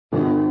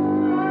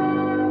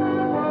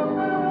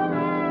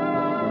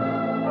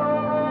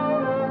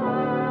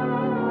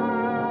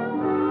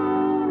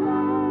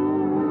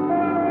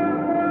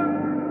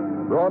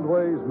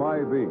Broadway's My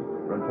Beat,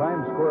 from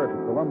Times Square to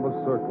Columbus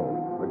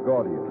Circle, the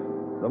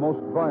gaudiest, the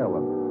most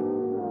violent,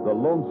 the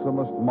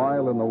lonesomest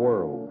mile in the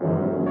world.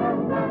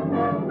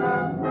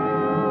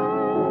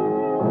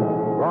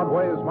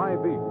 Broadway's My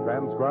Beat,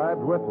 transcribed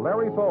with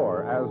Larry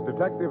Thor as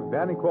Detective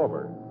Danny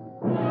Clover.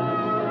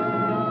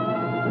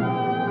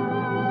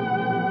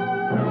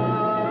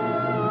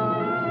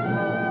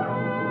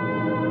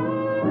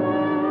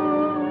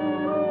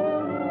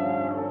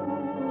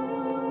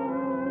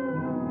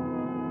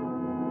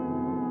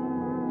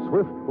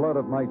 Swift flood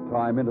of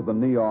nighttime into the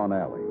neon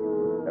alley,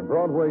 and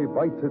Broadway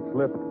bites its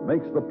lip,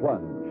 makes the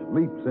plunge,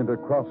 leaps into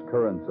cross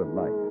currents of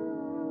night.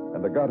 And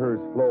the gutters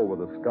flow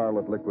with a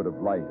scarlet liquid of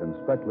light, and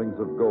specklings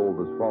of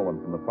gold has fallen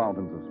from the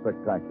fountains of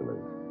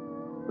spectaculars.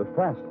 The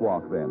fast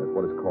walk, then, is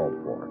what is called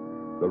for.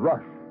 The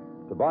rush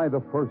to buy the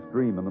first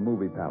dream in the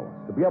movie palace,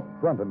 to be up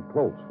front and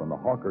close when the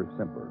hawkers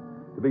simper,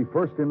 to be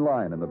first in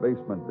line in the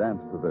basement dance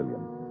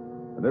pavilion.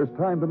 And there's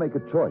time to make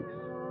a choice,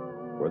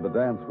 where the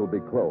dance will be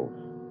close,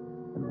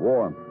 and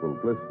warmth will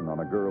glisten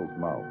on a girl's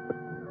mouth.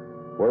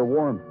 Where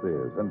warmth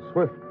is, and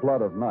swift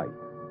flood of night.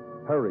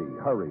 Hurry,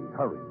 hurry,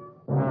 hurry.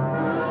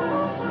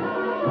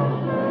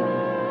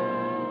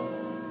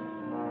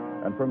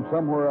 And from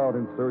somewhere out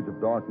in surge of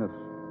darkness,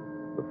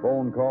 the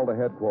phone call to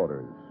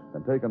headquarters,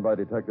 and taken by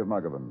Detective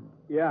Muggavan.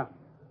 Yeah.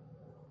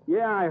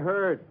 Yeah, I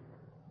heard.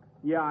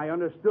 Yeah, I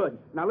understood.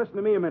 Now, listen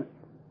to me a minute.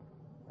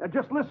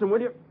 Just listen,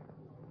 will you?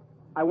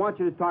 I want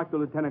you to talk to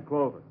Lieutenant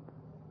Clover.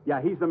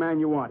 Yeah, he's the man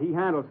you want. He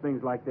handles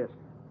things like this.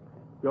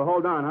 You'll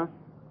hold on, huh?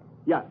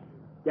 Yeah.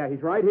 Yeah,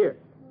 he's right here.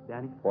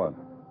 Danny? What?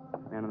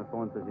 The man on the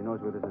phone says he knows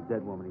where there's a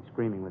dead woman. He's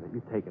screaming with it.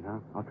 You take it, huh?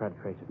 I'll try to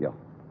trace it. Yeah.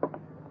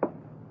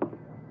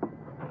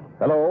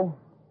 Hello?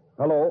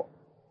 Hello?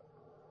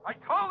 I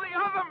told the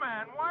other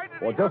man. Why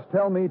did Well, he... just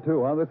tell me,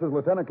 too, huh? This is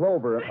Lieutenant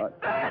Clover. He's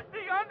dead. Do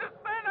you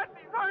understand that?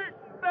 He's hurt.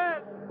 He's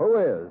dead. Who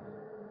is?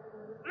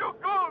 You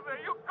go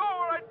there. You go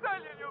where I tell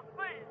you. You'll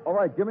see. All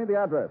right, give me the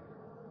address.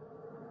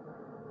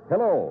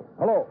 Hello?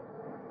 Hello?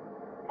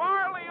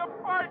 Marley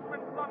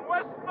Apartments on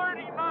West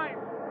 39th.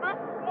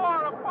 5th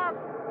floor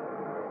apartment.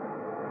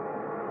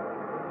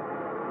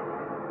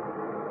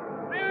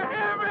 Do you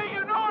hear me?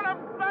 You know what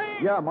I'm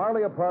saying? Yeah,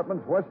 Marley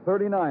Apartments, West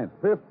 39th,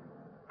 5th.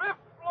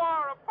 5th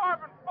floor,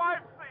 apartment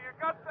 5C. You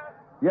got that?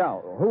 Yeah,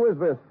 who is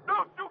this?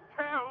 Don't you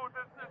care who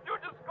this is. You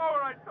just go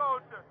where I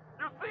told you.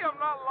 You see, I'm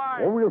not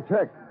lying. Oh, we'll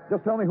check.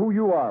 Just tell me who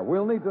you are.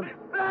 We'll need to... He's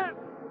dead.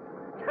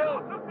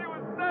 Killed since he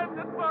was dead.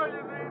 That's all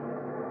you need.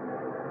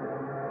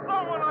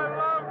 Someone I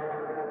love.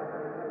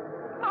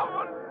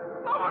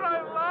 Someone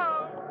I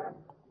love.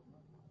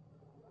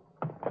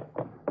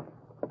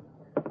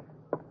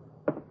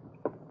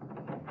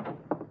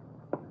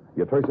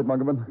 You trace it,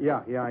 Muggavan?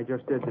 Yeah, I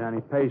just did,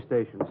 Danny. Pay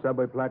station,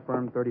 subway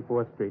platform,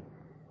 34th Street.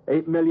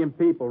 8 million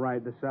people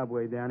ride the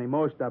subway, Danny.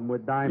 Most of them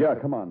with dimes. Yeah,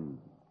 come on.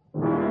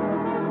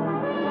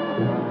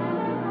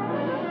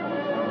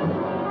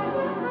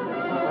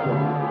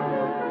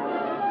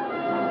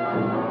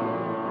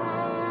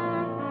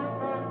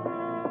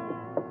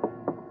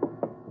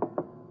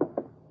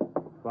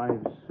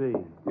 C.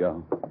 Yeah.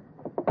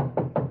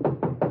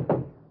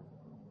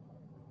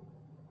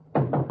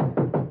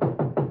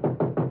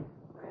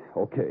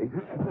 Okay.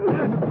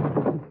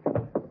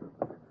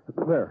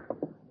 There.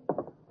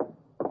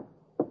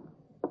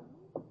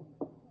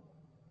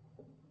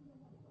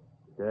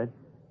 Dead?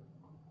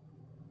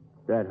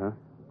 Dead, huh?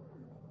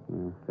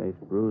 Yeah, face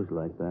bruised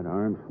like that,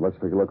 arms. Let's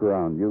take a look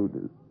around. You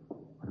do.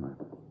 Wait a minute.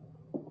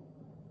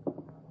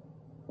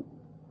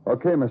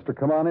 Okay, mister,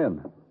 come on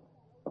in.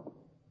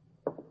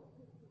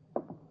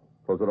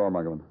 Close the door,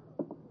 Muggavan.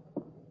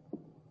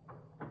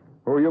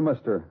 Who are you,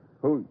 mister?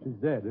 Who? She's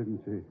dead,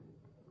 isn't she?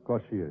 Of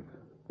course she is.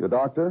 Your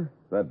doctor?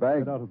 That bag?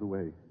 Get out of the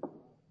way.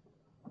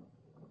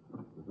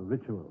 There's a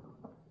ritual.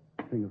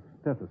 A thing of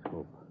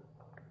stethoscope.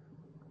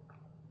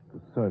 To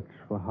search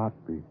for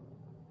heartbeat.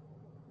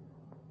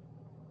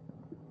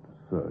 To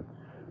search.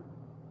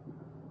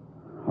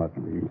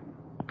 Heartbeat.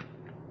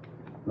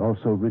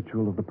 Also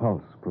ritual of the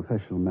pulse.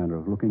 Professional manner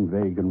of looking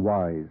vague and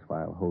wise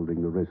while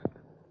holding the wrist.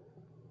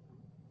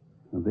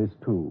 And this,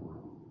 too.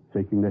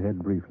 Shaking the head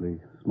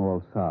briefly.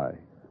 Small sigh.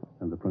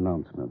 And the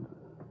pronouncement.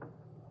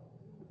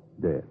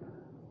 Dead.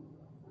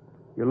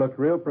 You look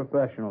real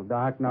professional,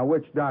 Doc. Now,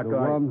 which Doc The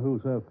are you? one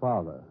who's her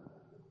father.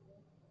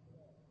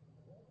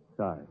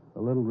 Sorry.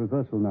 A little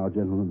reversal now,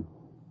 gentlemen.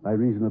 By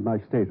reason of my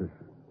status.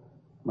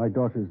 My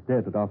daughter's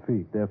dead at our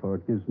feet. Therefore,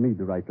 it gives me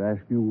the right to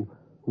ask you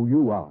who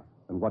you are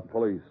and what...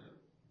 Police.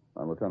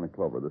 I'm Lieutenant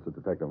Clover. This is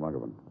Detective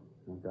Muggavan.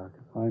 Doc.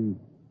 I'm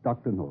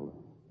Dr. Nolan.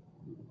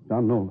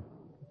 John Nolan.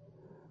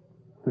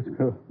 This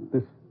girl,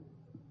 this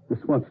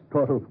once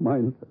daughter of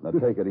mine... Now,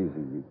 take it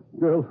easy.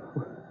 Girl...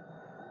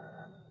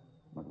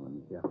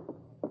 Muggavan. Yeah.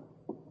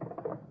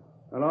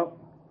 Hello?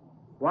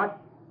 What?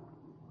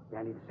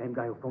 Danny, the same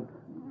guy who phoned.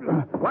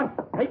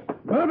 What? Hey,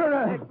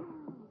 murderer! Hey,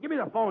 give me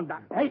the phone,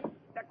 Doc. Hey,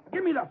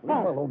 give me the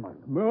phone. Hello, my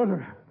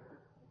murderer.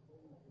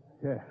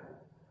 Yes.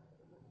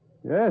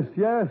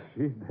 Yes,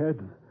 she's dead.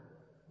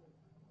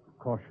 Of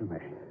course you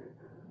may.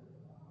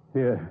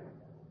 Here,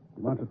 I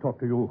want to talk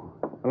to you.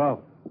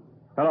 Hello?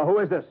 Hello, who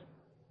is this?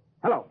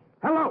 Hello?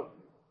 Hello?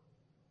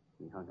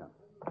 He hung up.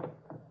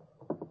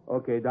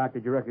 Okay, Doc,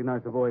 did you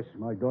recognize the voice?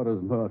 My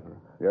daughter's murderer.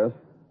 Yes?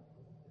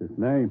 His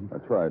name.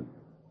 That's right.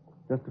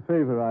 Just a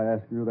favor I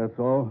ask you, that's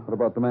all. What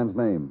about the man's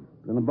name?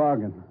 In a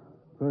bargain.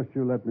 First,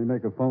 you let me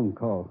make a phone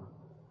call.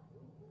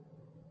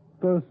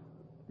 First,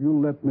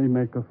 you let me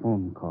make a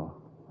phone call.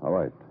 All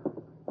right.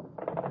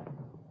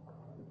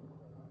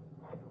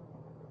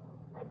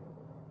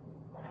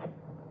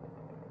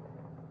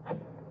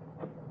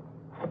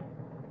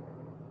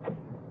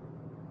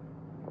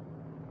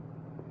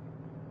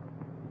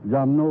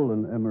 John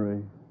Nolan,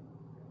 Emery.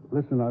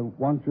 Listen, I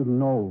want you to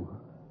know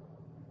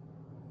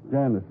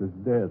Janice is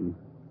dead.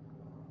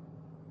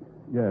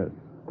 Yes.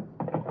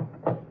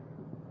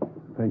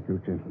 Thank you,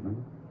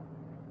 gentlemen.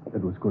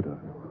 It was good of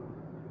you.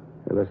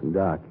 Hey, listen,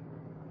 Doc,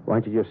 why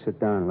don't you just sit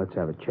down and let's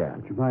have a chat?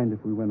 Would you mind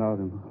if we went out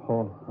in the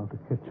hall of the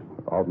kitchen?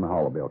 Out in the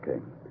hall will be okay.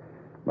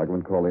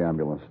 Mugman, call the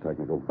ambulance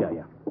technical.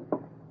 Yeah.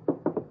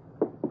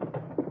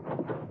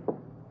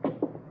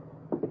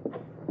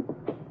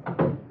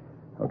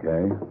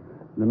 Okay.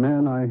 The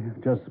man I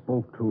just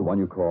spoke to... The one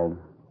you called?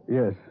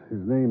 Yes, his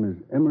name is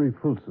Emery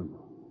Folsom.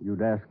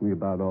 You'd ask me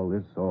about all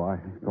this, so I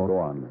thought... Go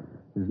on.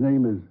 His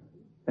name is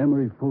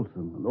Emery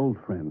Folsom, an old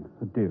friend,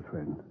 a dear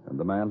friend. And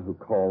the man who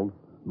called?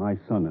 My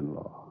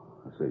son-in-law.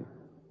 I see.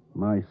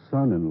 My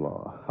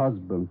son-in-law,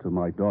 husband to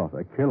my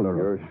daughter, killer.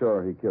 You're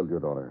sure he killed your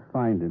daughter?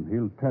 Find him.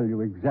 He'll tell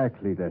you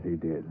exactly that he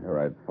did. All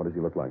right. What does he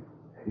look like?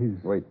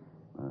 He's... Wait.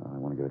 I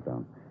want to get it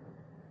down.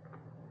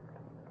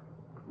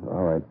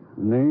 All right.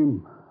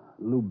 Name,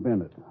 Lou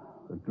Bennett.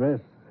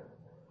 Address,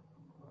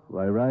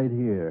 why, right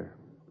here.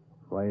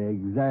 Why,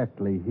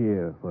 exactly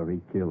here where he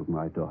killed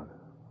my daughter.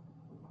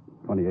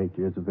 28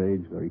 years of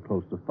age, very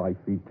close to 5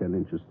 feet, 10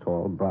 inches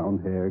tall, brown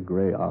hair,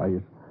 gray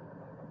eyes.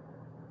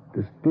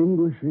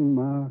 Distinguishing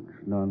marks,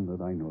 none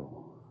that I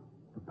know.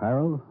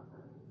 Apparel?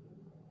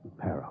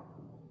 Apparel.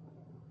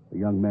 A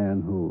young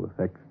man who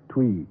affects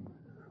tweeds,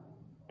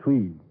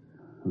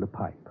 and a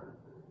pipe.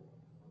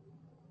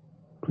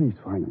 Please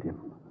find him.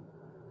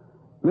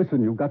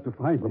 Listen, you've got to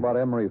find him. What about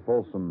Emery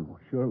Folsom? Oh,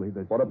 surely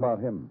that's... What about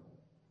him?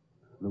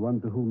 The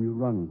one to whom you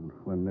run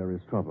when there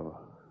is trouble,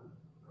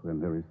 when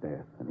there is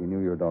death. And he knew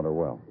your daughter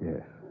well?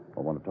 Yes.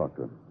 I want to talk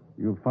to him.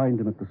 You'll find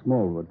him at the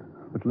Smallwood.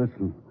 But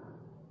listen,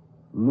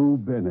 Lou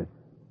Bennett.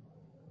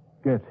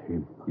 Get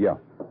him. Yeah.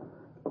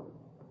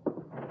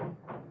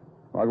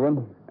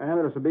 Mugman?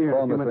 Ambulance will be here.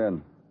 Phone this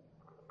in.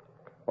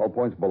 All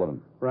points bulletin.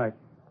 Right.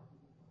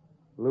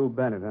 Lou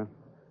Bennett, huh?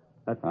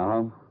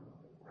 Uh-huh.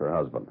 Her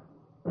husband.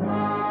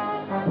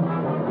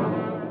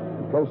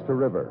 Close to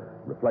river,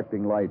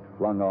 reflecting light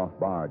flung off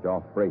barge,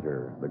 off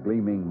freighter, the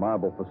gleaming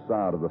marble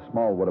facade of the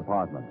Smallwood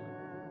apartments.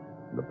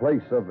 The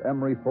place of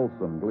Emery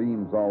Folsom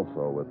gleams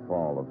also with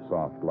fall of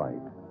soft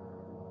light.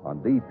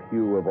 On deep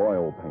hue of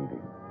oil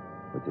painting,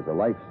 which is a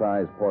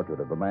life-size portrait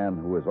of the man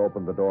who has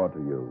opened the door to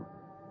you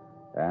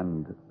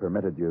and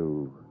permitted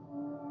you...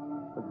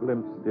 A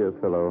glimpse, dear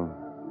fellow.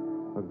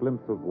 A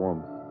glimpse of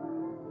warmth.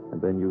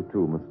 And then you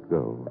too must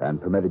go.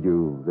 And permitted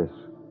you this.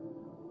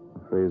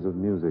 A phrase of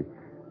music.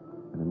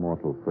 An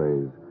immortal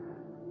phrase.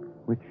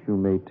 Which you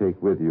may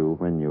take with you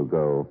when you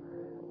go,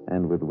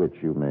 and with which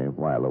you may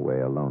while away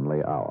a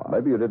lonely hour.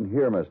 Maybe you didn't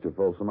hear, Mr.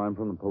 Folsom. I'm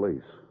from the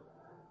police.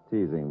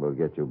 Teasing will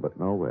get you but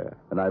nowhere.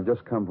 And I've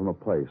just come from a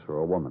place where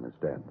a woman is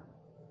dead.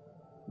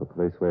 The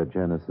place where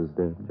Janice is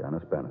dead?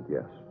 Janice Bennett,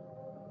 yes.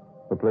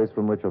 The place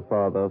from which a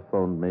father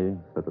phoned me,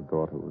 said a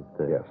daughter was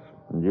dead. Yes.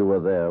 And you were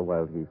there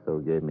while he so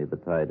gave me the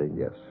tidings.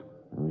 Yes.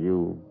 And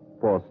you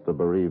forced a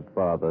bereaved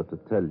father to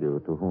tell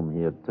you to whom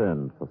he had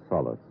turned for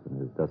solace in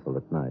his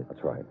desolate night.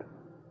 That's right.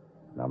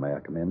 Now, may I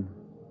come in?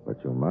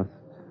 But you must.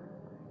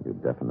 You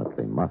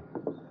definitely must.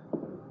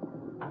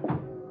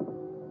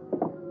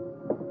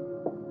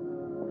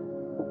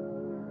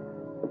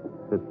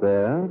 Sit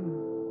there.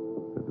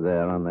 Sit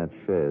there on that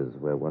chaise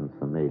where once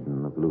a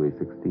maiden of Louis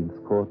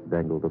XVI's court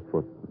dangled a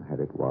foot and had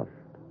it washed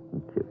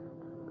and kissed.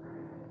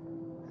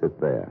 Sit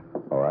there.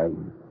 All right.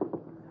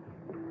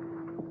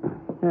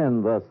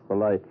 And thus the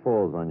light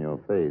falls on your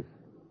face.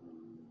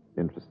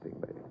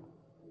 Interestingly.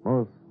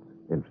 Most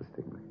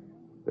interestingly.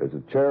 There's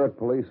a chair at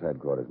police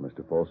headquarters,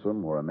 Mr.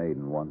 Folsom, where a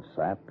maiden once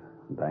sat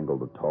and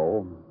dangled a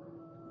toe.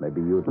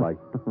 Maybe you'd like...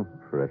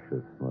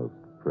 Precious, most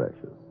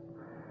precious.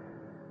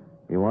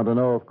 You want to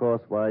know, of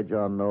course, why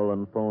John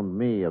Nolan phoned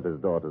me of his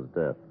daughter's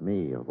death.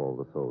 Me, of all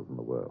the souls in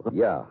the world.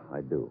 Yeah,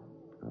 I do.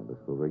 Now, this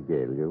will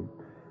regale you.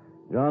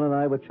 John and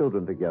I were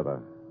children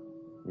together.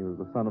 He was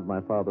the son of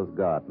my father's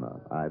gardener.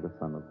 I, the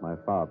son of my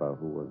father,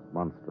 who was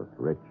monstrous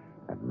rich,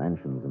 had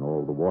mansions in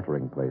all the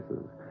watering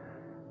places.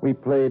 We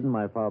played in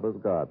my father's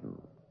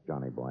garden,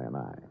 Johnny Boy and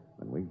I.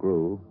 And we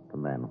grew to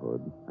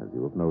manhood, as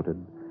you have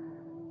noted.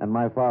 And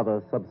my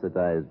father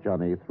subsidized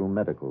Johnny through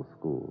medical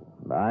school.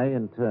 And I,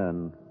 in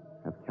turn,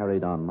 have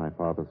carried on my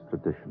father's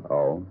tradition.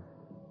 Oh?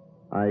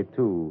 I,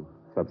 too,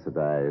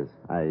 subsidize.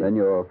 Then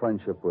your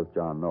friendship with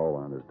John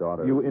Nolan and his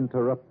daughter... You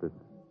interrupted.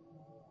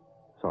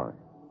 Sorry.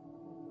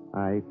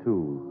 I,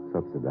 too,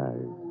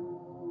 subsidize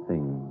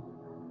things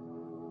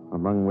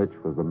among which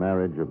was the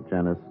marriage of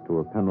Janice to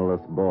a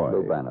penniless boy.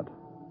 Lou Bennett.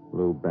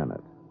 Lou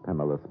Bennett,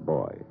 penniless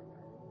boy.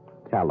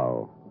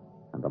 Callow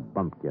and a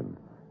bumpkin,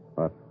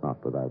 but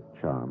not without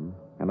charm.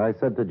 And I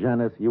said to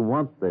Janice, you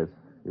want this,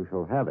 you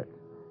shall have it.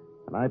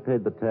 And I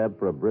paid the tab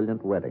for a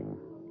brilliant wedding.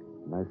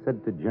 And I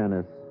said to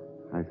Janice,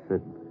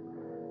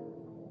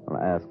 I'll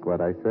ask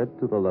what I said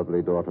to the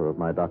lovely daughter of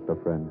my doctor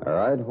friend. All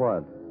right,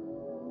 what?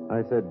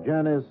 I said,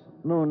 Janice,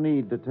 no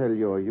need to tell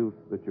your youth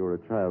that you're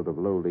a child of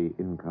lowly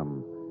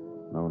income.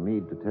 No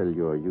need to tell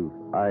your youth,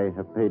 I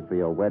have paid for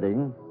your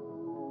wedding.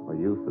 For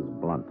youth is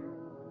blunt,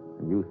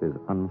 and youth is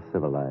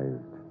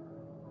uncivilized.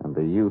 And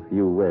the youth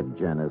you wed,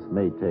 Janice,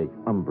 may take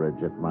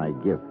umbrage at my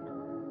gift.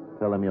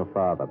 Tell him your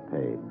father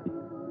paid.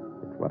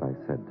 It's what I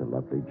said to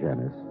lovely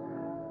Janice,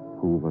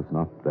 who was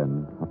not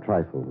then a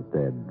trifle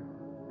dead.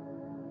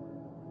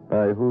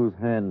 By whose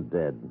hand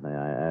dead, may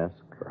I ask?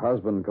 Her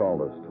husband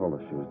called us, told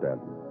us she was dead.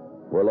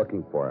 We're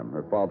looking for him.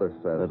 Her father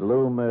says... That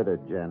Lou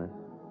murdered Janice.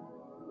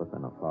 But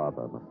then a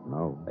father must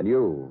know. And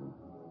you,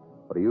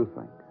 what do you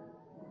think?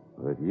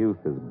 That youth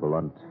is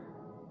blunt,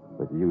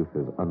 that youth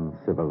is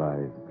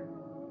uncivilized,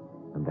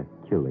 and that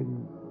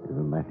killing is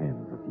in the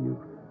hands of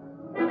youth.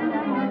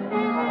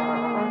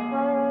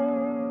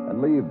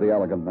 And leave the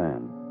elegant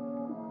man.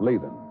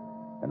 Leave him.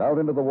 And out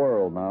into the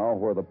world now,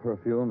 where the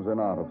perfumes are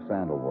not of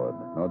sandalwood,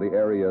 nor the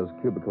areas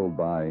cubicled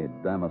by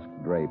damask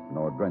drape,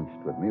 nor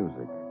drenched with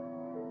music.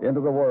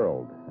 Into the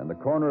world, and the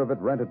corner of it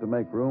rented to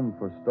make room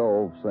for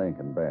stove, sink,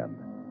 and bed.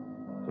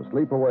 So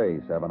sleep away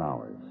 7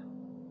 hours.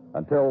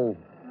 Until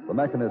the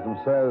mechanism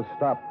says,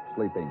 stop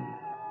sleeping.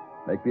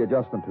 Make the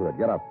adjustment to it.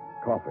 Get up.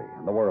 Coffee.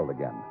 And the world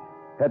again.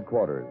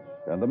 Headquarters.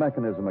 And the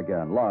mechanism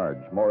again. Large,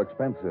 more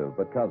expensive,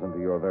 but cousin to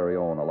your very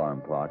own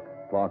alarm clock.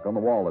 Clock on the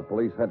wall at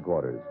police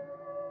headquarters.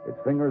 Its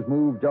fingers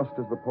move just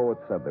as the poet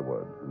said they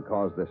would, and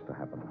caused this to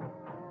happen.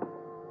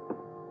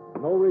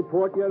 No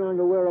report yet on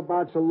the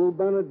whereabouts of Lou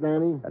Bennett,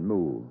 Danny? And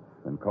move,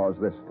 and cause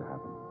this to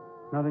happen.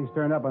 Nothing's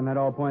turned up on that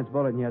all-points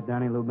bulletin yet,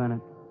 Danny. Lou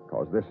Bennett.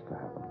 Cause this to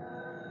happen.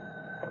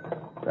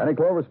 Danny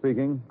Clover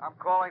speaking. I'm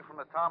calling from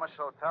the Thomas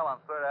Hotel on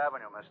 3rd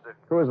Avenue, mister.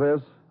 Who is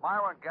this?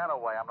 Myron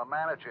Getaway. I'm the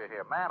manager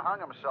here. Man hung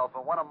himself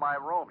in one of my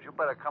rooms. You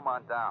better come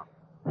on down.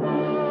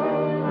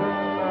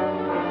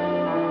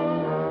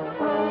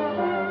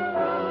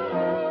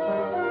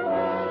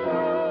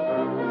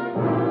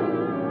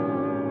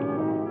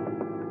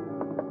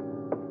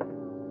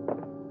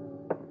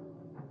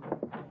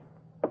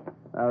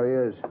 There he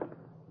is.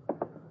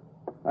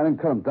 I didn't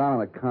cut him down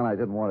on account I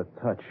didn't want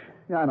to touch.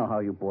 Yeah, I know how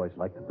you boys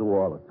like to do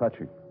all the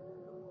touching.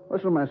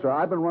 Listen, mister,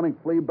 I've been running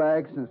flea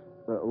bags since...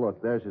 look,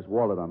 there's his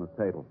wallet on the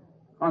table.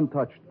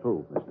 Untouched,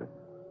 too, mister.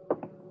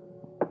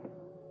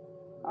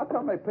 How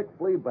come they pick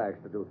flea bags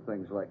to do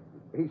things like...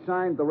 He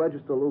signed the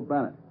register Lou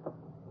Bennett.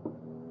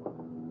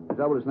 Is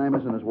that what his name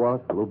is in his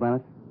wallet, Lou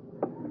Bennett?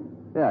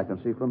 Yeah, I can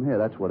see from here.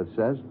 That's what it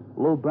says.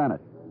 Lou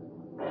Bennett.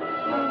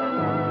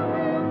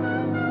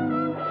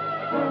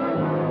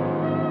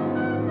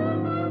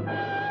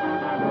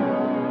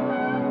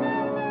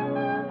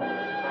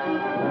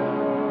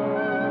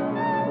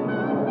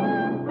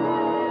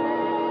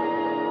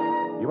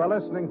 You are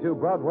listening to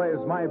Broadway's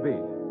My Beat,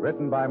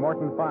 written by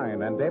Morton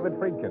Fine and David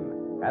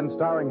Friedkin, and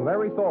starring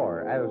Larry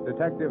Thor as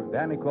Detective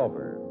Danny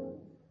Clover.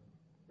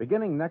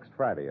 Beginning next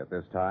Friday at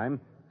this time,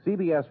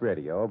 CBS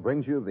Radio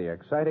brings you the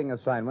exciting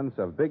assignments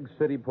of big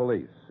city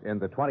police in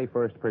the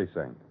 21st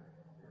Precinct.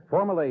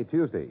 Formerly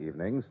Tuesday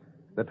evenings,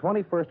 the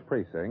 21st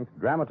Precinct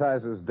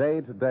dramatizes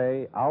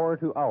day-to-day,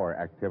 hour-to-hour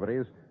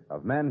activities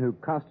of men who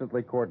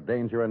constantly court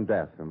danger and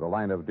death in the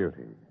line of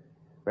duty.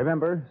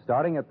 Remember,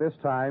 starting at this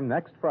time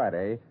next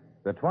Friday,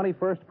 the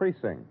 21st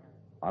Precinct,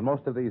 on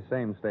most of these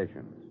same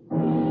stations.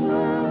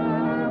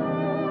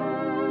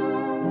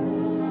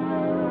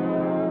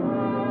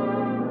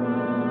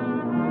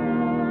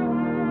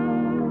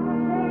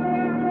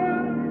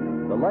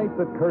 The light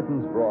that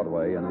curtains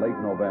Broadway in late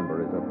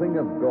November is a thing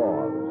of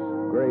gauze,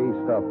 gray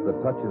stuff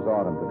that touches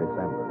autumn to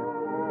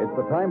December. It's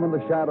the time when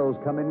the shadows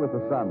come in with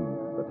the sun,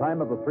 the time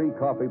of the 3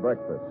 coffee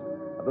breakfast,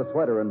 of the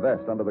sweater and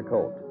vest under the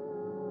coat.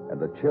 And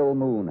the chill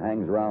moon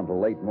hangs around till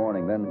late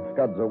morning, then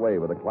scuds away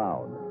with a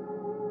cloud.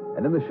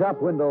 And in the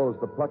shop windows,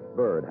 the plucked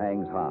bird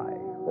hangs high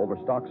over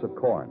stalks of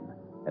corn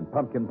and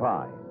pumpkin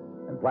pie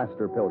and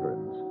plaster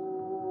pilgrims.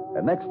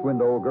 And next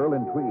window, girl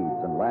in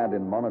tweeds and lad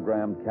in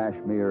monogrammed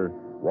cashmere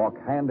walk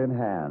hand in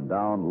hand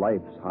down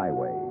life's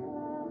highway.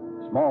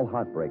 Small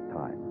heartbreak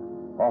time.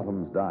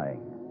 Autumn's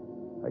dying.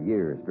 A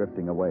year's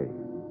drifting away.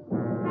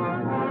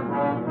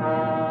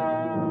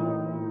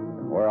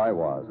 Where I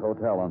was,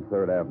 hotel on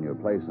 3rd Avenue,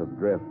 place of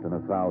drift and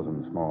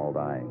 1,000 small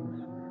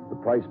dyings. The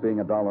price being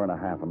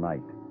 $1.50 a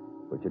night,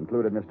 which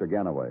included Mr.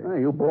 Ganaway.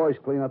 Hey, you boys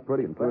clean up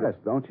pretty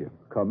fast, don't you?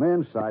 Come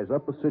in, size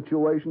up a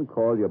situation,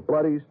 call your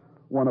buddies,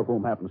 one of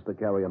whom happens to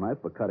carry a knife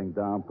for cutting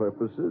down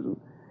purposes. And,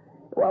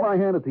 well, I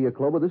hand it to you,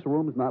 Clover. This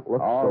room's not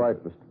looking All so right,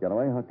 good. Mr.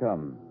 Ganaway, how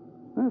come?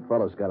 A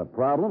fellow's got a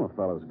problem, a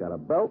fellow's got a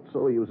belt,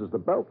 so he uses the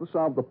belt to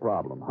solve the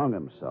problem. Hung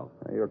himself.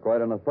 You're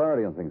quite an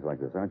authority on things like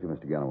this, aren't you,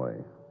 Mr.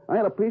 Ganaway? I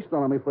had a piece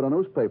done on me for the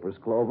newspapers,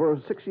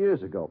 Clover, 6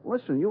 years ago.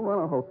 Listen, you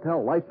run a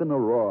hotel, life in the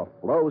raw,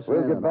 flows We'll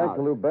in get and back out.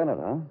 to Lou Bennett,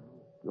 huh?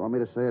 You want me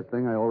to say a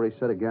thing I already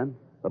said again?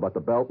 About the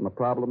belt and the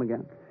problem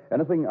again?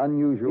 Anything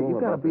unusual? You got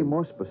to about be the-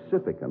 more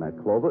specific on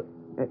that, Clover.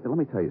 Hey, let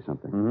me tell you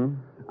something. Mm-hmm.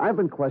 I've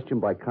been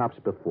questioned by cops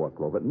before,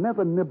 Clover.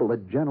 Never nibble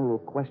at general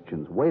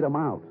questions. Wait 'em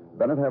out.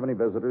 Bennett have any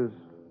visitors?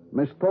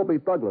 Miss Toby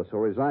Douglas, who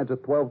resides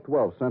at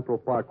 1212 Central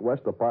Park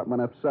West,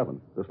 apartment F7.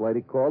 This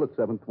lady called at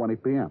 7:20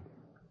 p.m.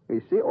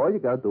 You see, all you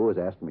got to do is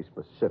ask me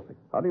specific.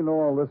 How do you know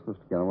all this,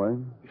 Mr. Galloway?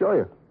 Show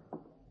you.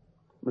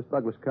 Miss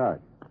Douglas'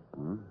 card.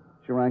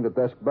 She rang the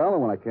desk bell,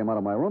 and when I came out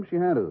of my room, she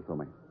handed it to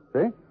me.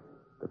 See?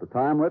 Got the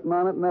time written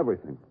on it and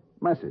everything.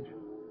 Message.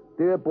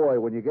 Dear boy,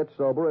 when you get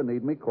sober and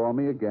need me, call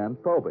me again.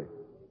 Toby.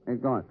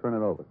 Ain't gone. Turn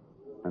it over.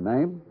 Her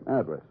name,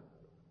 address.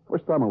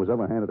 First time I was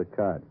ever handed a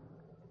card.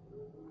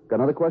 Got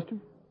another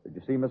question? Did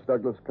you see Miss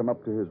Douglas come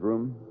up to his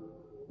room?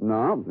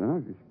 No.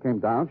 She came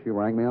down. She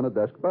rang me on the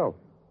desk bell.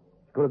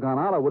 She could have gone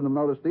out. I wouldn't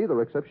have noticed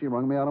either, except she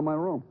rang me out of my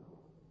room.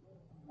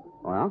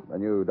 Well?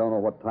 And you don't know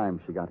what time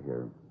she got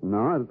here? No,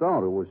 I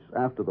don't. It was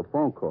after the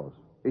phone calls.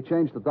 He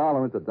changed the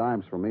dollar into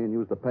dimes for me and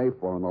used the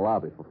payphone in the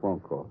lobby for phone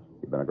calls.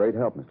 You've been a great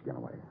help, Mr.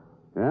 Galloway.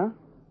 Yeah?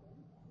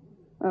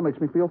 That makes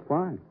me feel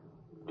fine.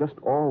 Just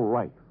all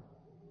right.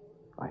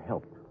 I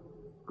helped.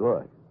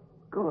 Good.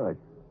 Good.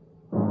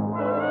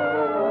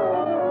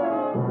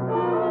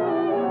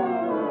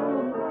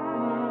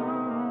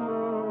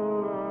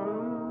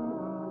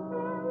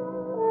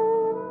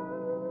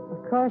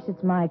 Of course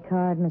it's my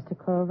card, Mr.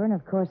 Clover, and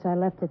of course I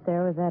left it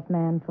there with that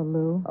man for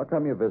Lou. How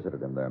come you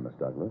visited him there, Miss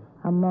Douglas?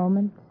 A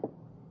moment.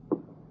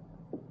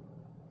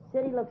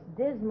 City looks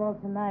dismal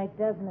tonight,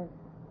 doesn't it?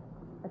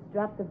 Let's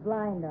drop the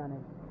blind on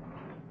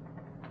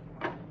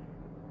it.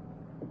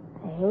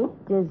 I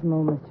hate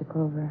dismal, Mr.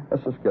 Clover.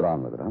 Let's just get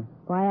on with it, huh?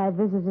 Why I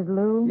visited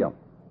Lou? Yeah.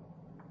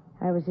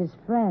 I was his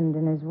friend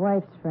and his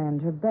wife's friend,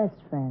 her best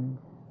friend.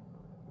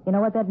 You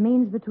know what that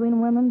means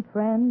between women?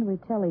 Friend, we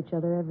tell each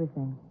other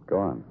everything. Go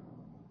on.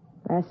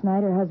 Last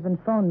night, her husband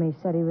phoned me,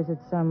 said he was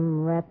at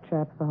some rat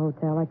trap of a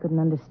hotel. I couldn't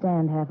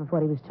understand half of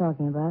what he was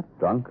talking about.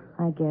 Drunk?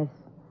 I guess.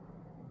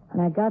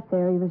 When I got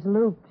there, he was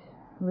looped,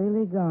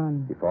 really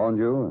gone. He phoned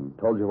you and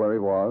told you where he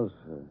was.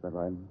 Is that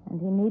right?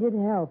 And he needed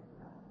help.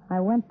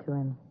 I went to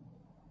him.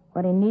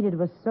 What he needed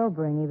was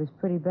sobering. He was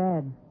pretty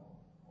bad.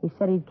 He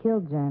said he'd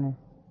killed Janice.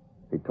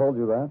 He told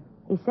you that?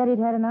 He said he'd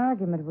had an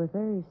argument with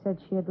her. He said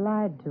she had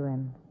lied to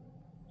him.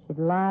 She'd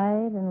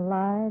lied and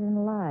lied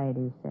and lied,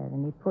 he said.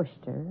 And he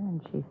pushed her,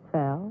 and she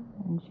fell,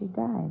 and she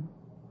died.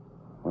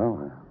 Well,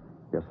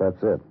 I guess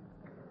that's it.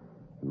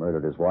 He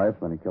murdered his wife,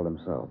 then he killed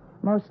himself.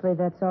 Mostly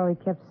that's all he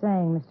kept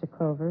saying, Mr.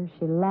 Clover.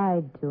 She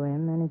lied to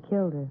him, and he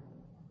killed her.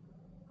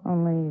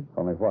 Only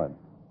Only what?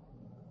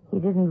 he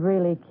didn't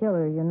really kill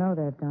her. You know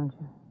that, don't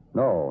you?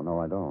 No,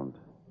 I don't.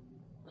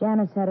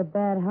 Janice had a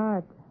bad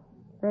heart.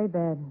 Very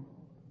bad.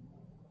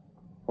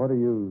 What do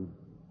you...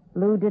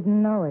 Lou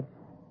didn't know it.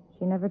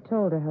 She never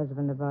told her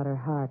husband about her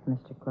heart,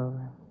 Mr.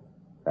 Clover.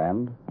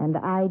 And? And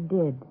I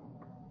did.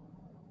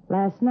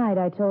 Last night,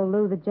 I told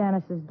Lou that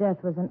Janice's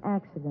death was an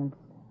accident.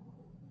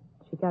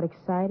 She got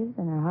excited,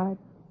 and her heart,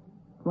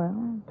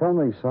 well... Tell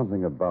me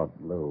something about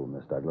Lou,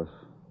 Miss Douglas.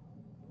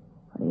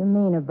 What do you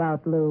mean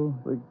about Lou?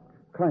 The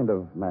kind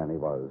of man he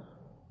was.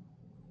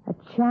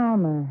 A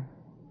charmer.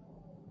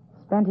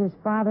 Spent his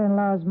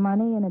father-in-law's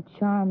money in a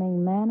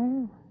charming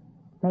manner.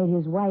 Made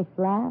his wife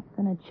laugh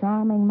in a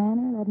charming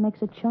manner. That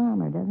makes a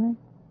charmer, doesn't it?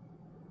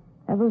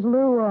 That was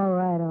Lou, all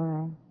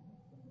right.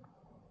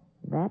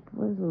 That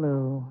was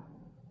Lou.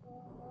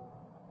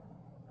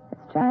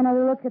 Let's try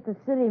another look at the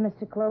city,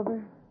 Mr.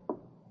 Clover.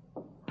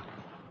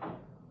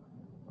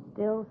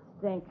 Still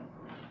stinks.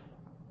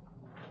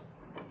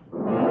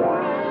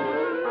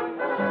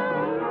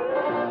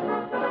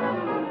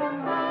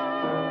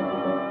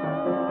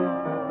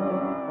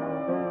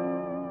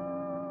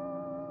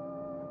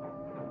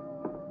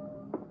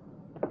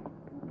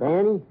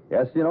 Danny?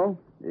 Yes, you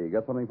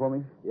got something for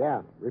me?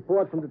 Yeah.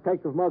 Report from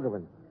Detective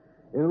Muggavan.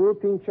 In a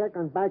routine check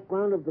on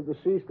background of the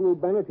deceased Lou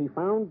Bennett, he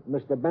found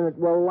Mr. Bennett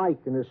well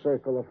liked in his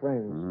circle of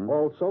friends. Mm-hmm.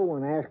 Also,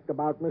 when asked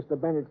about Mr.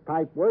 Bennett's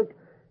type work,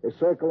 his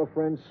circle of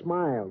friends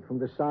smiled from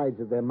the sides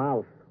of their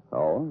mouth.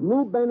 Oh?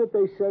 Lou Bennett,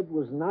 they said,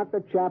 was not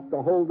the chap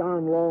to hold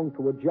on long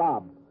to a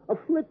job. A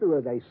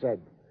flitterer, they said.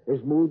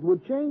 His mood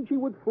would change, he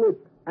would flit,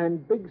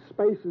 and big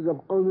spaces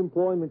of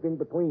unemployment in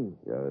between.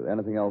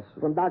 Anything else?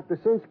 From Dr.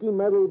 Sinsky,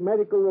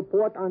 medical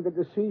report on the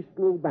deceased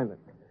Lou Bennett,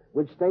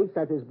 which states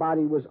that his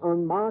body was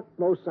unmarked,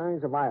 no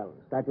signs of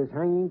violence, that his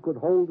hanging could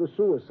hold a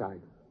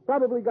suicide.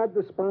 Probably got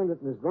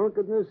despondent in his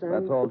drunkenness and...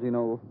 That's all,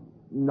 Gino?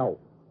 No.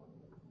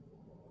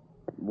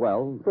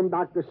 Well... From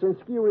Dr.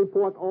 Sinsky, a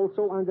report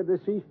also on the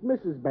deceased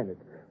Mrs. Bennett,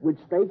 which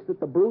states that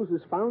the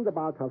bruises found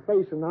about her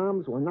face and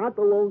arms were not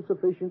alone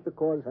sufficient to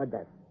cause her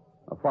death.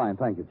 Fine,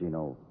 thank you,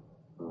 Gino.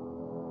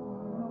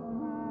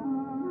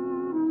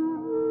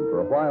 For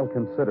a while,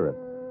 considerate.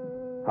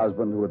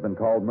 Husband who had been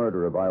called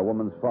murderer by a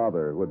woman's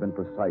father, who had been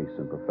precise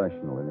and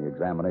professional in the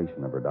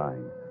examination of her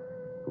dying,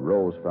 who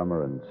rose from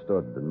her and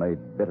stood and made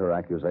bitter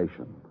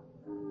accusation.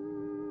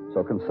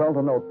 So consult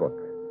a notebook.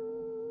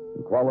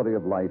 The quality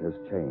of light has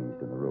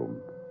changed in the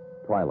room.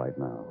 Twilight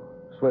now.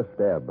 Swift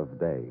ebb of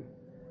day.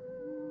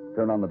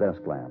 Turn on the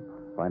desk lamp.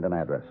 Find an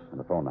address and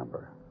a phone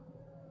number.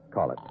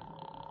 Call it.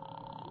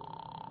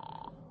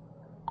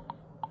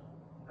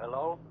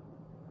 Hello?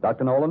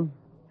 Dr. Nolan?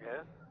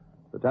 Yes?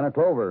 Lieutenant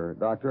Clover,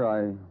 Doctor,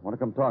 I want to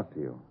come talk to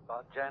you.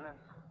 About Janice?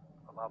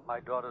 About my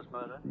daughter's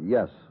murder?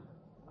 Yes.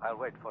 I'll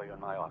wait for you in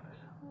my office.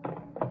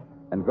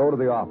 And go to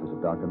the office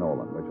of Dr.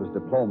 Nolan, which was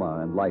diploma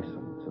and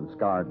license and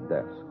scarred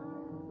desk.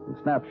 And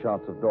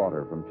snapshots of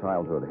daughter from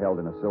childhood held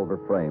in a silver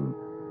frame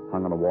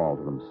hung on a wall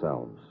to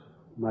themselves.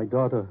 My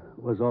daughter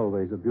was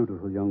always a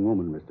beautiful young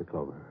woman, Mr.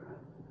 Clover.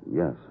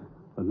 Yes.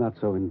 But not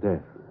so in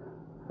death.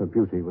 Her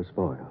beauty was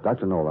spoiled.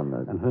 Dr. Nolan...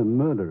 And her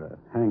murderer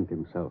hanged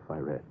himself, I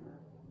read.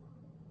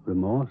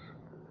 Remorse?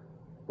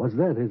 Was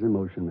that his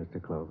emotion,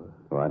 Mr. Clover?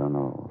 Oh, I don't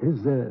know.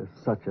 Is there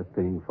such a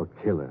thing for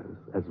killers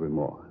as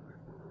remorse?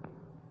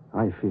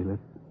 I feel it.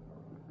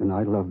 And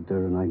I loved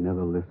her, and I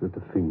never lifted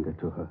a finger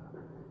to her.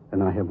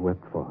 And I have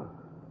wept for her.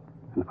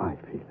 And I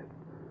feel it.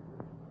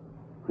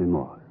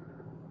 Remorse.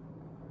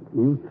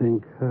 You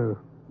think her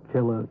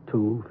killer,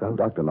 too, felt...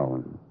 Dr.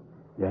 Nolan.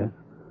 Yes?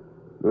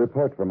 The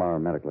report from our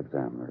medical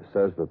examiner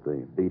says that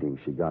the beating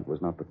she got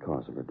was not the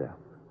cause of her death.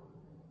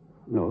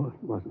 No,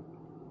 it wasn't.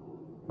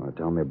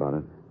 Tell me about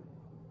it.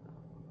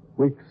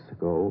 Weeks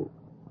ago...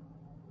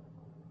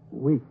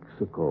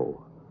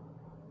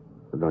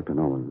 Dr.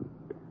 Nolan.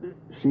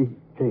 She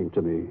came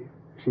to me.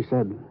 She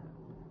said,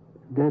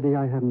 Daddy,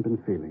 I haven't been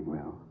feeling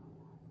well.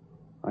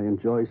 I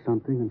enjoy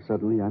something, and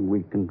suddenly I'm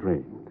weak and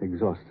drained,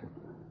 exhausted.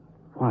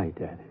 Why,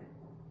 Daddy?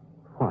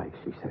 Why,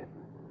 she said.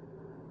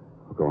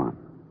 Well, go on.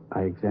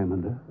 I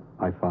examined her.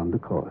 I found the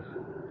cause.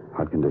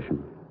 Heart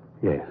condition?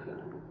 Yes.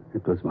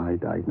 It was my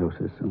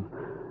diagnosis, and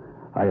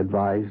I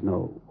advised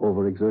no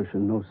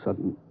overexertion, no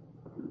sudden...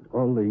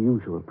 all the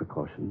usual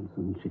precautions,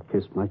 and she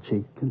kissed my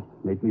cheek and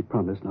made me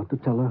promise not to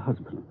tell her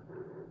husband,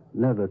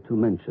 never to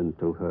mention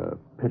to her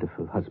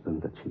pitiful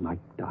husband that she might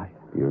die.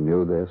 You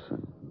knew this,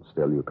 and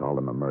still you called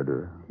him a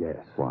murderer?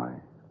 Yes. Why?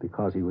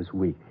 Because he was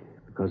weak,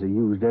 because he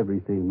used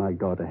everything my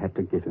daughter had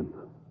to give him.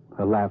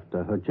 Her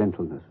laughter, her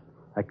gentleness.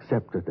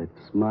 Accepted it,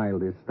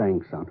 smiled his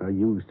thanks on her,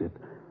 used it,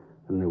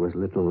 and there was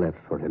little left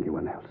for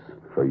anyone else.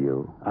 For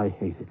you? I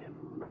hated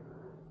him.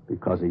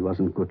 Because he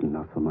wasn't good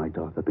enough for my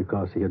daughter,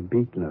 because he had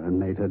beaten her and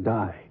made her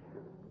die.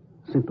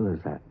 Simple as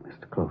that,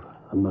 Mr. Clover.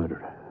 A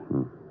murderer.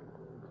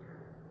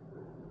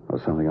 Oh,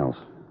 something else.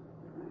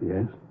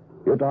 Yes?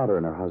 Your daughter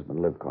and her husband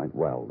lived quite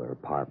well. Their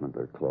apartment,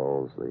 their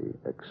clothes, the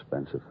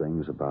expensive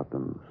things about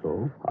them.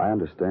 So? I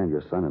understand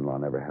your son-in-law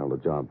never held a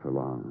job for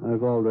long.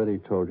 I've already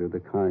told you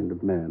the kind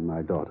of man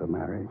my daughter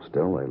married.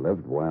 Still, they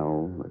lived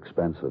well,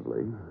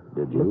 expensively.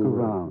 Did you? Look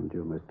around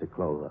you, Mr.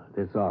 Clover.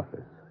 This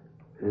office.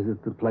 Is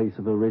it the place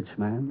of a rich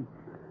man?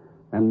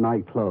 And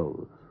my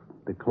clothes.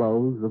 The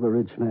clothes of a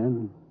rich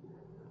man?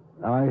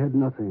 I had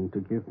nothing to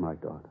give my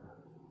daughter.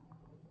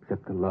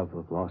 Except the love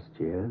of lost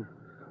years.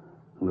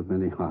 And of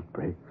many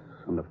heartbreaks.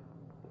 And of...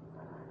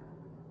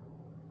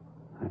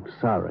 I'm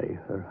sorry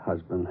her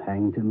husband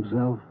hanged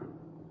himself.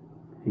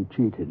 He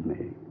cheated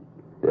me.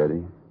 Did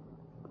he?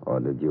 Or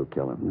did you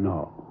kill him?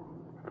 No.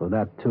 For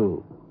that,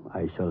 too,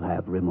 I shall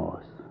have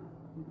remorse.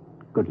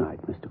 Good night,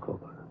 Mr.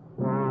 Clover.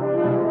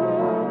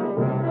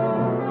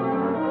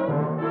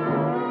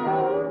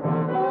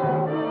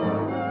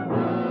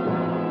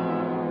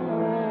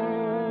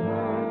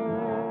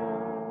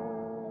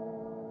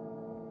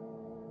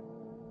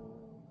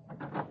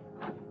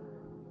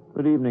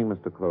 Good evening,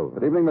 Mr. Clover.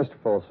 Good evening, Mr.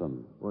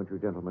 Folsom. Won't you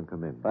gentlemen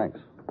come in? Thanks.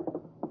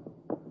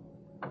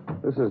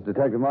 This is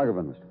Detective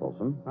Muggavan, Mr.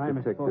 Folsom. Hi,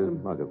 Mr. Detective Folsom.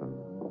 Muggavan.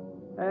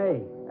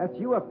 Hey, that's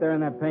you up there in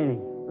that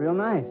painting. Real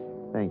nice.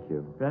 Thank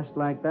you. Dressed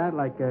like that,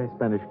 like a...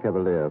 Spanish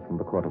cavalier from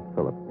the court of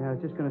Philip. Yeah, I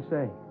was just going to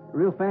say.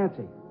 Real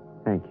fancy.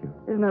 Thank you.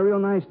 Isn't that real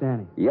nice,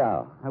 Danny?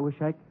 Yeah. I wish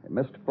I...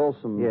 Mr.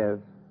 Folsom. Yes.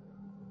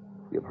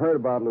 You've heard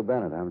about Lou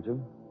Bennett, haven't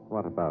you?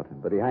 What about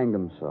him? That he hanged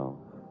himself.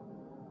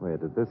 Where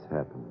did this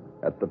happen?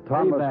 At the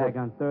Thomas... Bag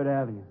on 3rd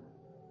Avenue.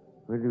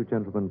 Will you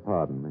gentlemen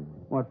pardon me?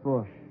 What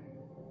for?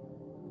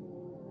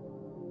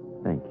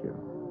 Thank you.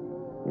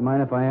 You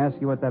mind if I ask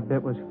you what that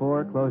bit was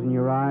for? Closing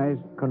your eyes?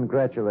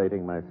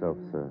 Congratulating myself,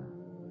 sir.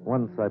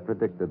 Once I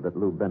predicted that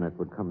Lou Bennett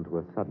would come to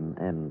a sudden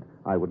end.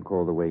 I would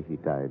call the way he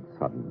died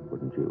sudden,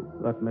 wouldn't you?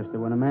 Look, mister,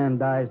 when a man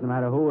dies, no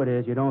matter who it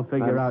is, you don't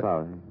figure I'm out...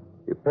 sorry.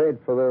 You paid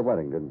for their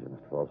wedding, didn't you,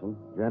 Mr. Folsom?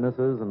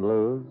 Janice's and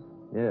Lou's?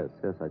 Yes,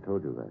 I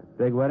told you that.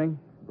 Big wedding?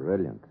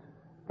 Brilliant.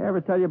 I ever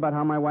tell you about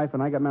how my wife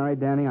and I got married,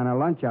 Danny, on our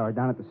lunch hour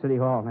down at the City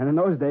Hall? And in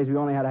those days, we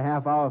only had a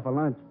half hour for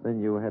lunch.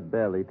 Then you had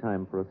barely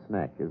time for a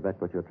snack. Is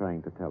that what you're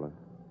trying to tell us?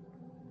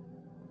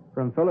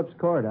 From Phillips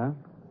Court, huh?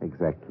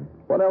 Exactly.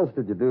 What else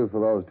did you do for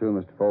those two,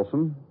 Mr.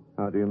 Folsom?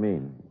 How do you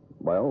mean?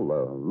 Well,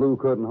 Lou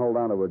couldn't hold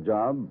on to a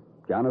job.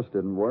 Janice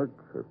didn't work.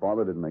 Her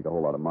father didn't make a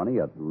whole lot of money,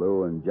 yet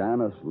Lou and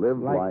Janice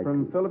lived like...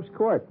 from Phillips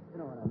Court.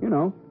 You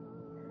know.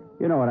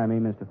 You know what I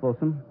mean, Mr.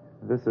 Folsom.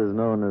 This is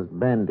known as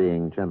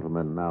bandying,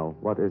 gentlemen. Now,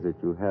 what is it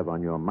you have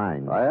on your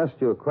mind? I asked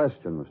you a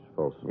question, Mr.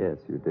 Folsom. Yes,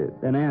 you did.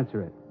 Then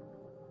answer it.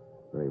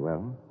 Very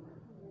well.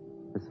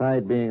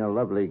 Beside being a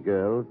lovely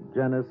girl,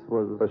 Janice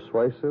was...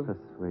 Persuasive?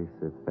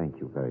 Persuasive. Thank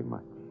you very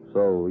much.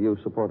 So you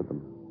supported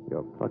them?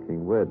 You're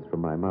plucking words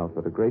from my mouth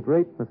at a great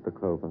rate, Mr.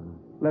 Clover.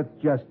 Let's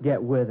just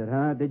get with it,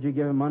 huh? Did you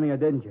give him money or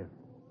didn't you?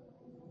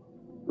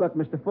 Look,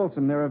 Mr.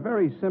 Folsom, there are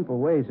very simple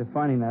ways of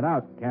finding that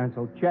out.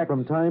 Cancel checks.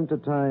 From time to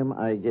time,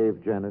 I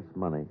gave Janice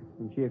money.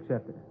 And she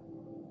accepted it.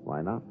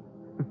 Why not?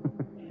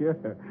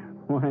 Sure.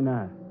 Why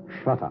not?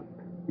 Shut up.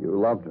 You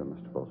loved her,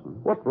 Mr. Folsom.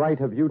 What right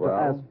have you to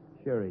ask?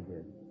 Sure he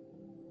did.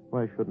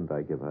 Why shouldn't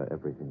I give her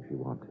everything she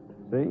wanted?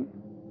 See?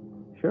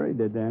 Sure he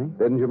did, Danny.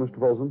 Didn't you, Mr.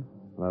 Folsom?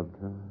 Loved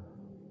her.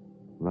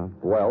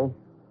 Loved her. Well?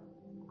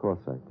 Of course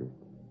I did.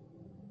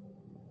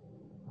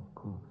 Of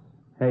course.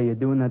 Hey, you're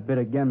doing that bit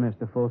again,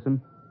 Mr.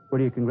 Folsom. What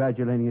are you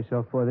congratulating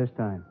yourself for this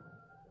time?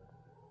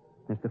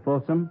 Mr.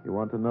 Folsom? You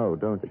want to know,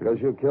 don't you?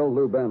 Because you killed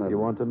Lou Bennett. You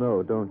want to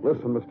know, don't you?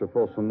 Listen, Mr.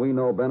 Folsom, we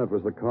know Bennett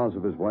was the cause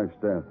of his wife's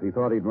death. He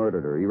thought he'd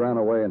murdered her. He ran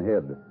away and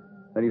hid.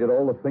 Then he did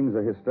all the things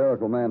a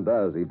hysterical man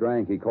does. He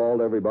drank. He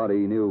called everybody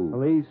he knew.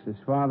 Police, his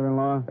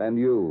father-in-law? And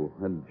you.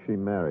 And she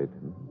married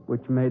him.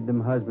 Which made them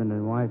husband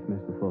and wife,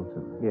 Mr.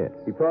 Folsom. Yes.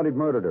 He thought he'd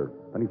murdered her.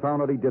 Then he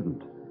found out he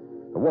didn't.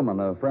 A woman,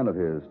 a friend of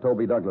his,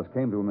 Toby Douglas,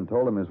 came to him and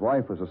told him his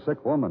wife was a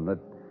sick woman, that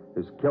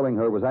his killing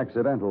her was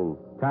accidental.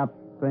 Top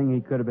thing he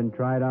could have been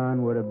tried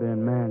on would have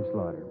been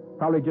manslaughter.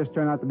 Probably just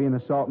turned out to be an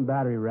assault and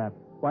battery rap.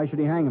 Why should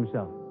he hang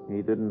himself?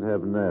 He didn't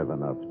have nerve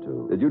enough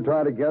to. Did you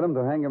try to get him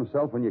to hang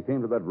himself when you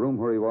came to that room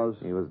where he was?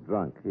 He was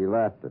drunk. He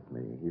laughed at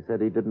me. He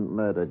said he didn't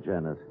murder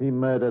Janice. He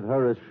murdered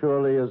her as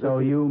surely as... So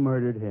you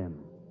murdered him?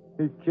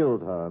 He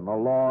killed her, and the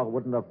law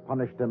wouldn't have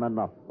punished him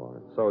enough for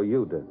it. So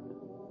you did?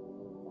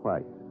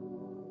 Quite.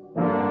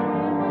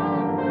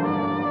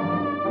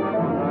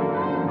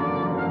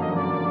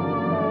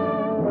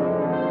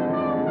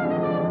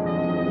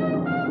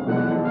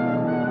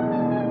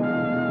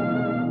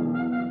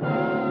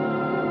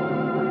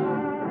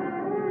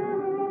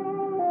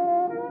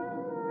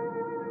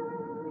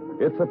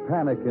 It's a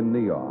panic in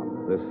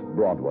neon, this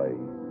Broadway,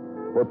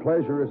 where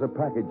pleasure is a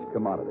packaged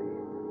commodity,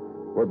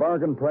 where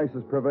bargain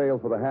prices prevail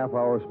for the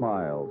half-hour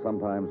smile,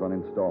 sometimes on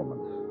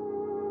installments.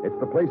 It's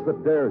the place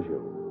that dares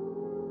you,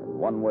 and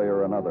one way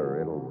or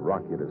another, it'll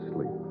rock you to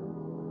sleep.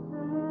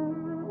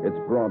 It's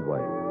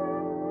Broadway,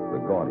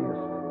 the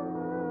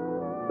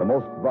gaudiest, the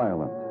most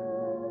violent,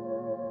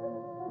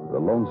 the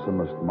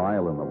lonesomest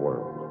mile in the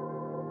world.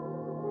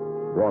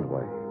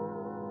 Broadway,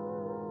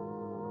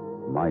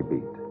 my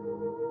beat.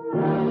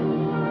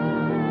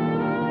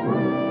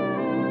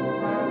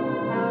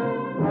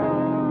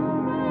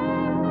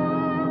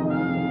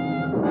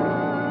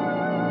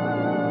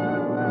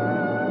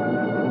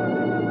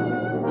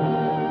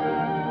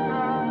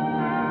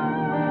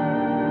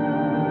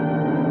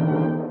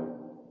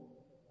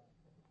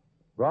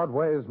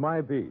 Broadway's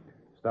My Beat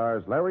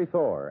stars Larry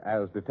Thor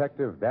as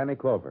Detective Danny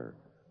Clover,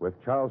 with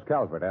Charles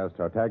Calvert as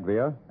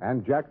Tartaglia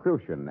and Jack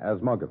Crucian as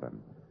Muggavan.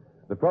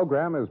 The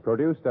program is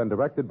produced and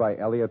directed by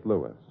Elliott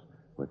Lewis,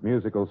 with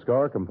musical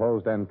score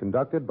composed and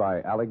conducted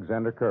by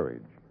Alexander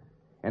Courage.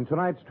 In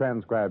tonight's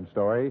transcribed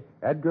story,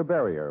 Edgar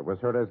Barrier was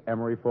heard as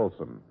Emery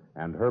Folsom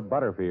and Herb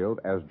Butterfield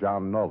as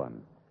John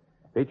Nolan.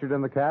 Featured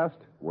in the cast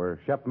were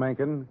Shep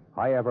Menken,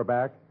 Hy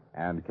Everback,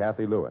 and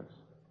Kathy Lewis.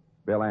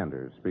 Bill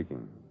Anders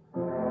speaking.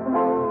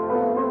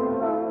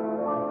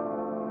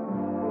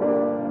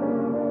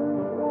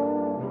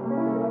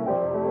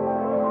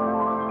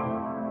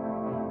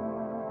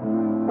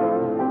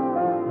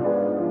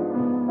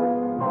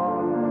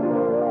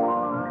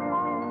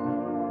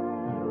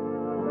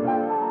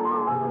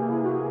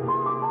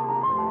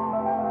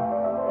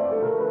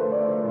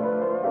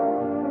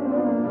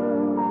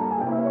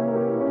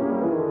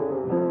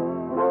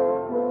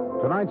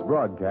 Tonight's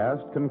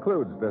broadcast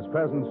concludes this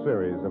present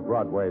series of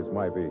Broadway's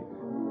My Beat.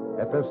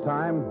 At this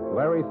time,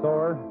 Larry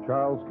Thor,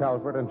 Charles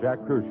Calvert, and Jack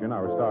Crucian,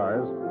 our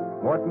stars,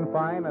 Morton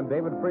Fine and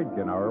David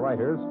Friedkin, our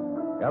writers,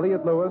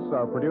 Elliott Lewis,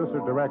 our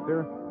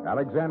producer-director,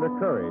 Alexander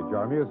Courage,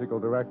 our musical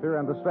director,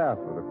 and the staff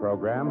of the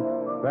program,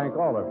 thank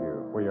all of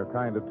you for your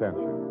kind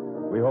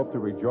attention. We hope to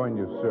rejoin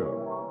you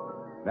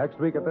soon. Next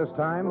week at this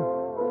time,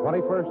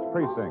 21st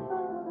Precinct.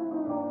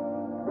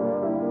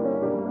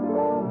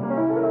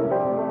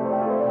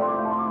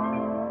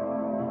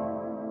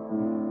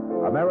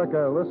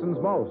 America listens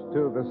most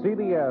to the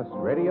CBS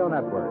Radio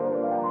Network.